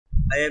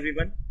Hi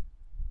everyone,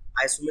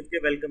 I Sumit K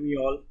welcome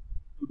you all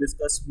to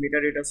discuss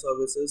metadata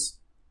services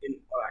in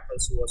Oracle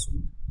Server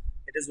Suite.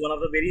 It is one of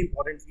the very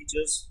important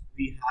features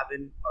we have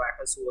in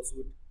Oracle Server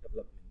Suite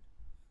development.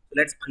 So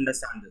let's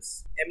understand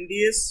this.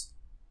 MDS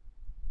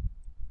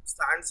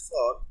stands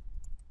for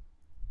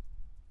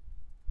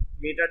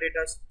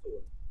metadata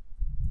store,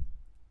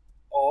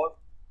 or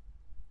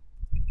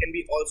it can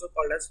be also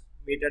called as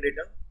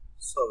metadata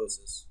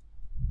services.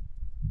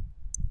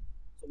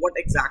 So what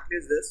exactly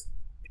is this?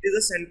 It is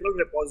a central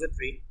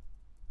repository.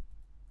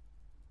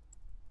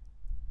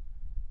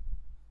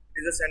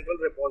 It is a central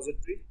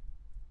repository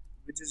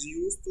which is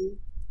used to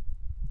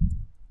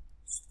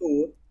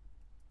store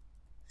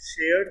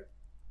shared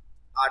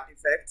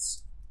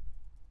artifacts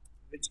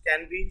which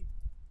can be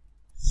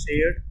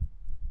shared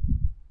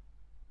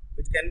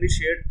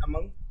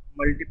among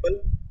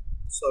multiple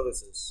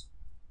services.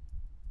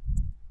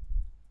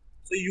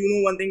 So you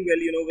know one thing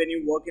well, when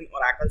you work in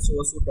Oracle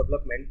Server Suite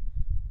development,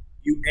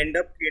 you end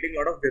up creating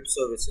a lot of web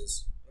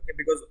services. Okay,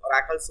 because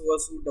Oracle Server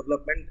Suite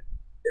development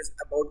is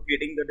about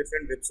creating the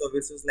different web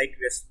services like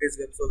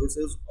REST-based web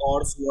services or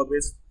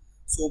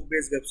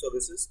SOAP-based web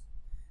services.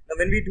 Now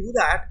when we do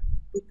that,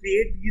 to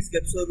create these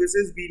web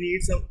services, we need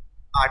some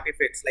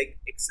artifacts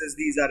like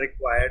XSDs are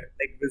required,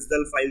 like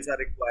wsdl files are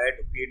required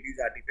to create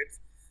these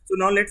artifacts. So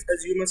now let's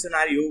assume a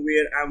scenario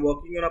where I'm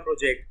working on a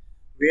project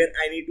where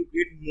I need to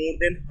create more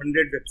than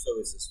 100 web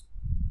services.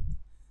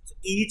 So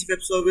each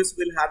web service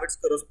will have its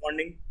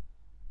corresponding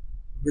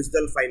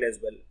wsdl file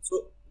as well.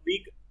 So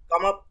we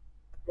come up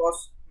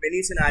across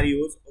many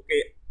scenarios.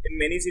 Okay, in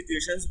many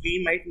situations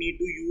we might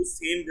need to use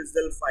same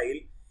wsdl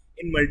file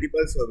in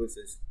multiple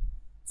services.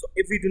 So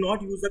if we do not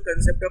use the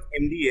concept of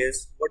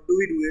MDS, what do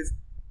is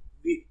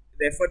we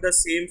refer the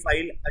same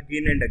file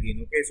again and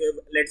again. Okay,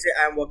 so let's say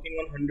I am working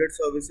on 100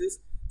 services,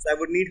 so I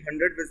would need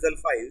 100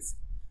 wsdl files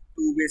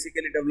to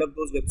basically develop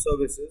those web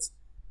services.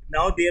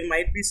 Now there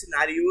might be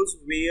scenarios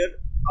where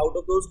out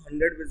of those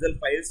 100 wsdl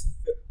files,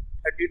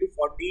 30 to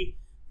 40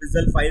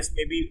 wsdl files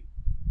may be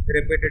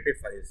repetitive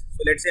files.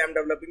 So let's say I'm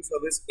developing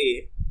service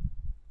A,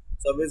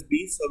 service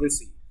B, service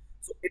C.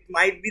 So it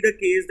might be the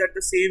case that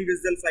the same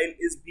wsdl file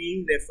is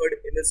being referred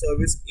in the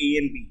service A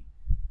and B.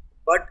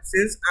 But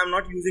since I'm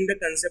not using the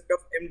concept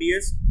of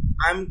MDS,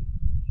 I'm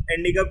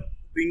ending up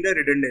doing the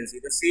redundancy.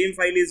 The same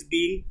file is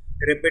being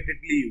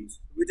repetitively used,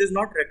 which is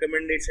not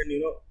recommendation.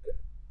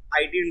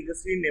 IT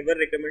industry never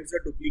recommends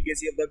the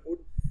duplicacy of the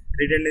code,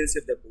 redundancy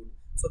of the code.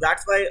 So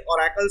that's why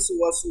Oracle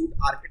Server Suite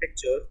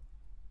architecture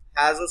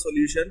has a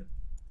solution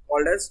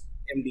called as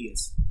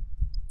MDS.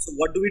 So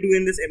what do we do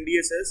in this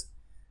MDS is,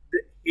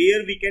 here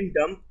we can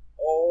dump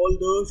all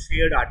the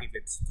shared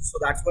artifacts. So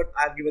that's what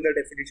I've given the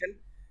definition.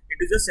 It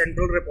is a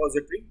central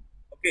repository.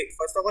 Okay,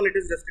 first of all, it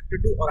is restricted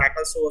to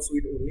Oracle Server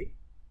Suite only,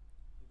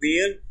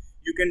 where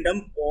you can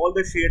dump all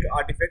the shared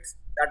artifacts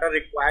that are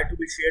required to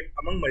be shared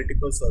among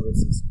multiple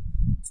services.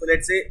 So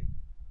let's say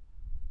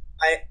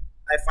I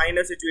find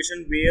a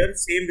situation where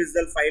same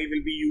wsdl file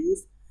will be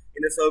used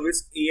in the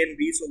service A and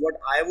B. So what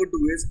I would do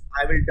is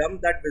I will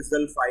dump that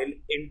wsdl file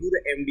into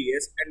the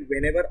MDS, and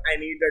whenever I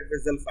need that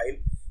wsdl file,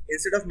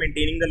 instead of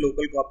maintaining the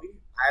local copy,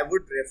 I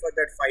would refer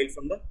that file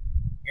from the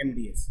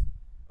MDS.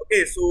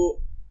 Okay,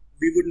 so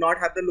we would not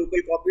have the local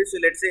copy. So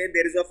let's say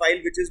there is a file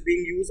which is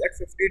being used at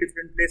 50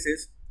 different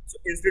places. So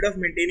instead of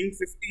maintaining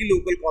 50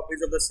 local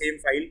copies of the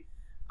same file,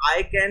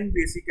 I can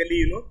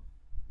basically,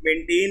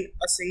 maintain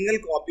a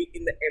single copy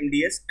in the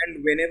MDS,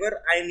 and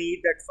whenever I need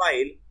that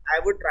file,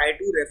 I would try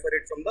to refer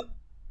it from the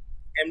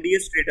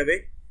MDS straight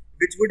away,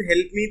 which would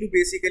help me to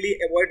basically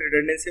avoid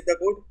redundancy of the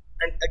code.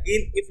 And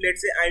again, if let's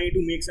say I need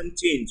to make some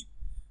change,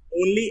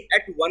 only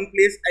at one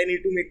place I need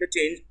to make the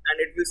change, and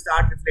it will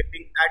start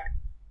reflecting at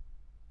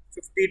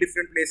 50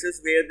 different places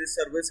where this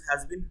service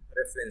has been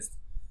referenced.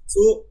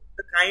 So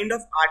the kind of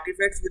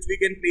artifacts which we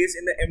can place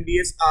in the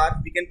MDS are,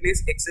 we can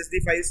place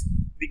XSD files,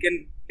 we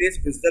can place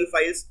wsdl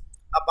files.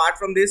 Apart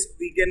from this,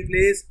 we can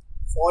place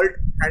fault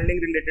handling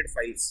related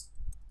files.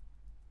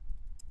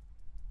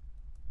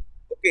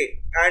 Okay,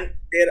 and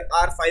there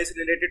are files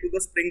related to the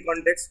Spring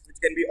context which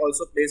can be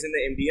also placed in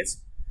the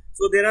MDS.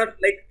 So there are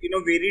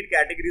varied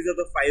categories of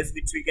the files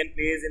which we can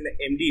place in the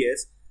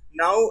MDS.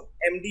 Now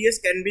MDS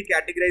can be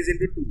categorized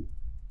into two.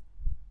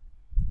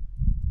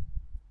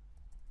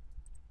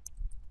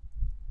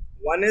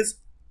 One is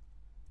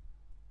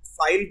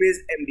file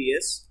based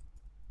MDS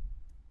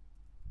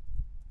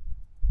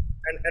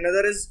and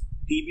another is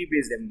DB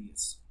based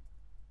MDS.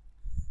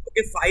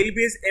 Okay, file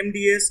based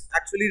MDS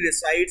actually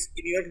resides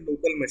in your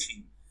local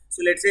machine.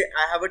 So let's say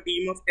I have a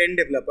team of 10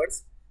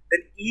 developers, then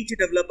each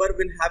developer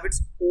will have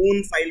its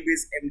own file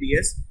based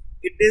MDS.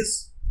 It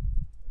is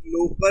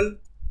local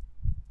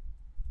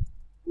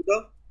to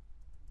the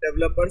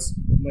developer's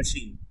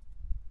machine.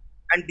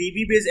 And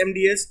DB based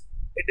MDS,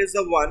 it is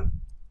the one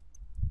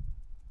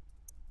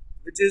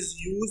which is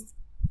used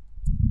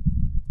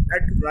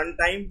at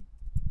runtime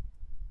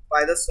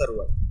by the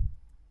server.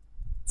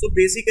 So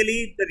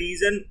basically the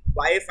reason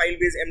why file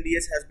based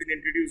MDS has been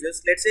introduced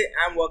is, let's say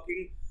I'm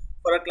working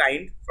for a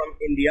client from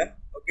India,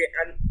 okay,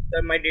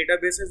 and my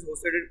database is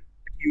hosted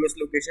US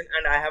location,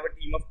 and I have a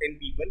team of 10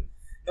 people.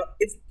 Now,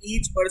 if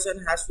each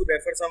person has to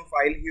refer some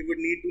file, he would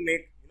need to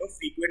make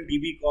frequent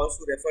DB calls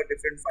to refer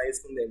different files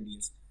from the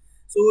MDS.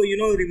 So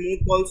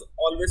remote calls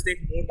always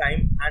take more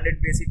time, and it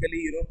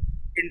basically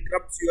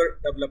interrupts your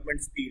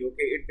development speed.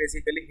 Okay, it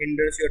basically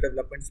hinders your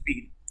development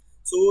speed.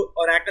 So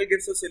Oracle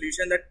gives a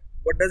solution that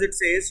what does it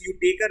say is you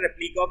take a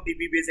replica of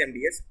DB based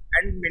MDS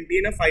and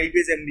maintain a file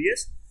based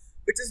MDS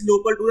which is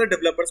local to the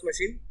developer's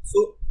machine.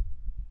 So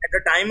at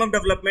the time of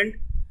development,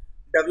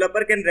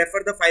 developer can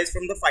refer the files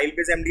from the file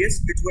based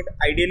MDS, which would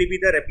ideally be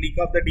the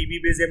replica of the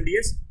DB based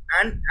MDS,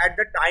 and at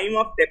the time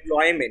of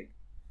deployment,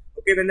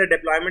 okay, when the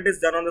deployment is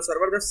done on the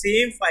server, the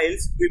same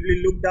files will be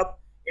looked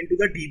up into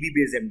the DB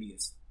based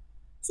MDS.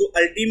 So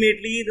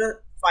ultimately the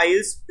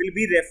files will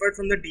be referred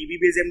from the DB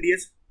based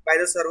MDS by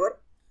the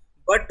server,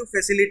 but to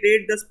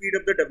facilitate the speed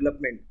of the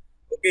development,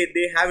 okay,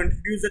 they have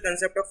introduced the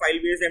concept of file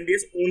based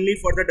MDS only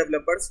for the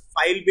developers.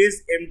 File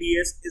based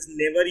MDS is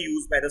never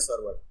used by the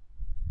server.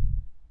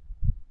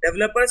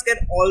 Developers can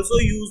also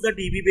use the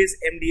DB based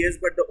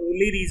MDS, but the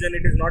only reason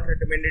it is not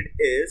recommended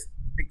is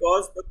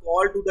because the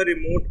call to the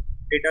remote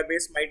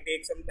database might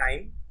take some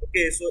time.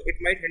 Okay, so it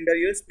might hinder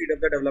your speed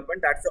of the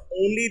development. That's the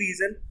only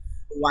reason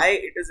why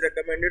it is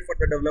recommended for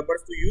the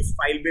developers to use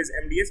file based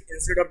MDS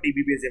instead of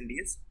DB based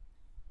MDS.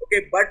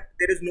 Okay, but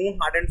there is no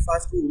hard and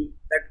fast rule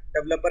that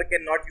developer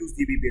cannot use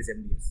DB based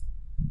MDS.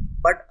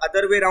 But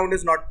other way around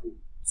is not true.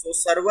 So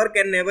server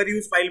can never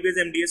use file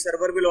based MDS.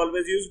 Server will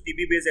always use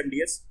DB based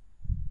MDS.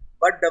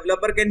 But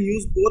developer can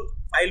use both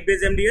file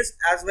based MDS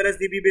as well as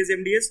DB based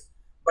MDS.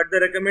 But the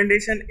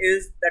recommendation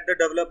is that the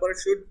developer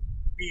should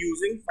be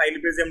using file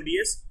based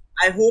MDS.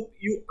 I hope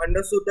you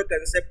understood the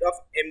concept of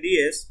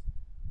MDS.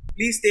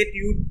 Please stay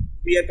tuned.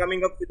 We are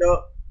coming up with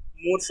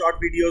more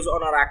short videos on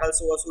Oracle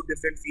SOA Suite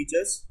different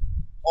features.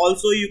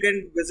 Also, you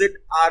can visit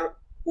our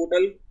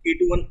portal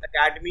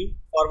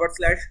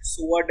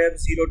K21Academy/SOA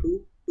Dev02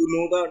 to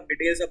know the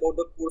details about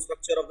the core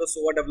structure of the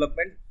SOA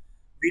development.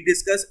 We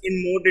discuss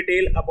in more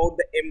detail about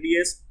the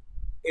MDS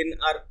in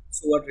our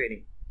SOA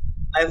training.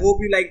 I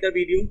hope you like the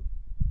video.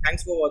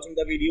 Thanks for watching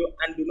the video,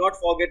 and do not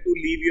forget to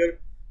leave your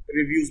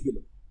reviews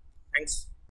below. Thanks.